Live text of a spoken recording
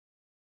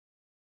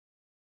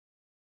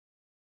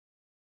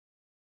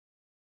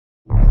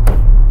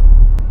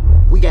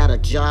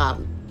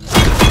job.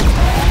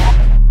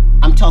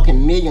 I'm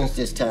talking millions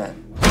this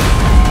time.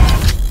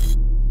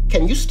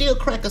 Can you still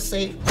crack a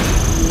safe?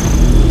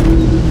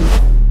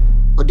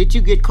 Or did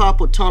you get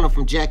carpal tunnel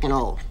from jacking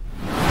off?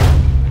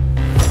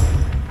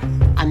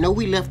 I know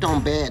we left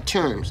on bad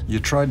terms. You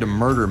tried to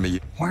murder me.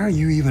 Why are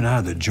you even out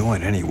of the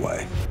joint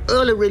anyway?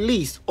 Early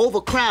release,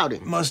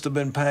 overcrowding. Must have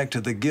been packed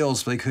to the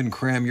gills so they couldn't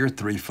cram your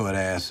 3-foot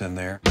ass in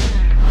there.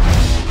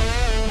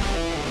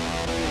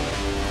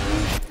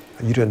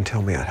 You didn't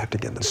tell me I'd have to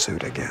get in the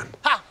suit again.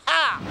 Ha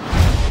ha!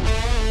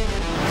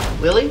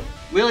 Willie?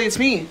 Willie, it's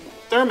me,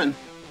 Thurman.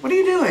 What are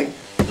you doing?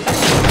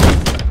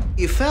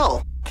 You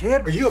fell.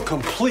 Kid, are you a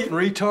complete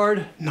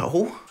retard?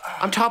 No,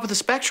 I'm top of the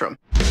spectrum.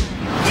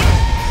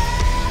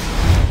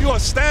 You are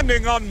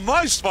standing on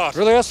my spot.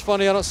 Really, that's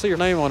funny. I don't see your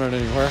name on it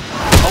anywhere.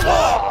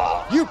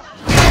 You.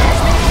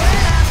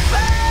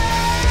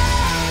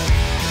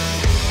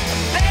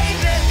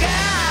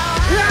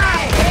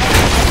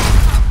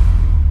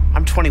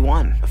 I'm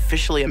 21,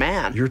 officially a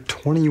man. You're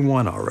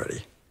 21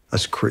 already.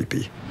 That's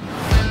creepy.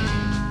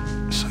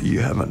 So you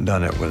haven't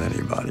done it with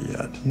anybody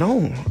yet?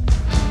 No.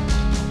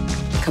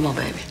 Come on,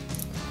 baby.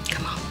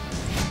 Come on.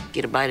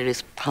 Get a bite of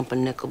this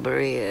pumpernickel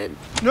bread.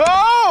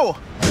 No!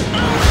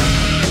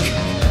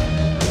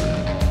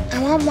 I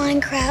want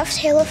Minecraft,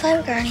 Halo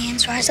 5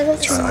 Guardians, Rise of the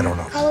Sun, I don't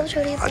know. Call of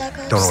Duty, Black Ops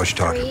I don't know what you're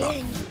talking 3, about.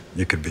 and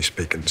You could be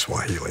speaking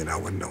Swahili and I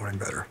wouldn't know any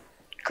better.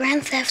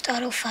 Grand Theft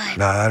Auto 5.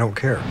 Nah, I don't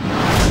care.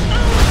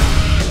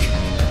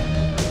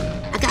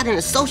 I got an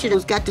associate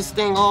who's got this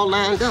thing all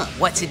lined up.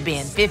 What's it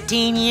been,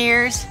 15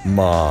 years?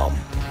 Mom.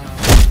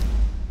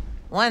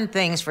 One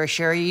thing's for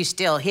sure, you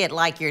still hit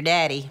like your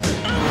daddy.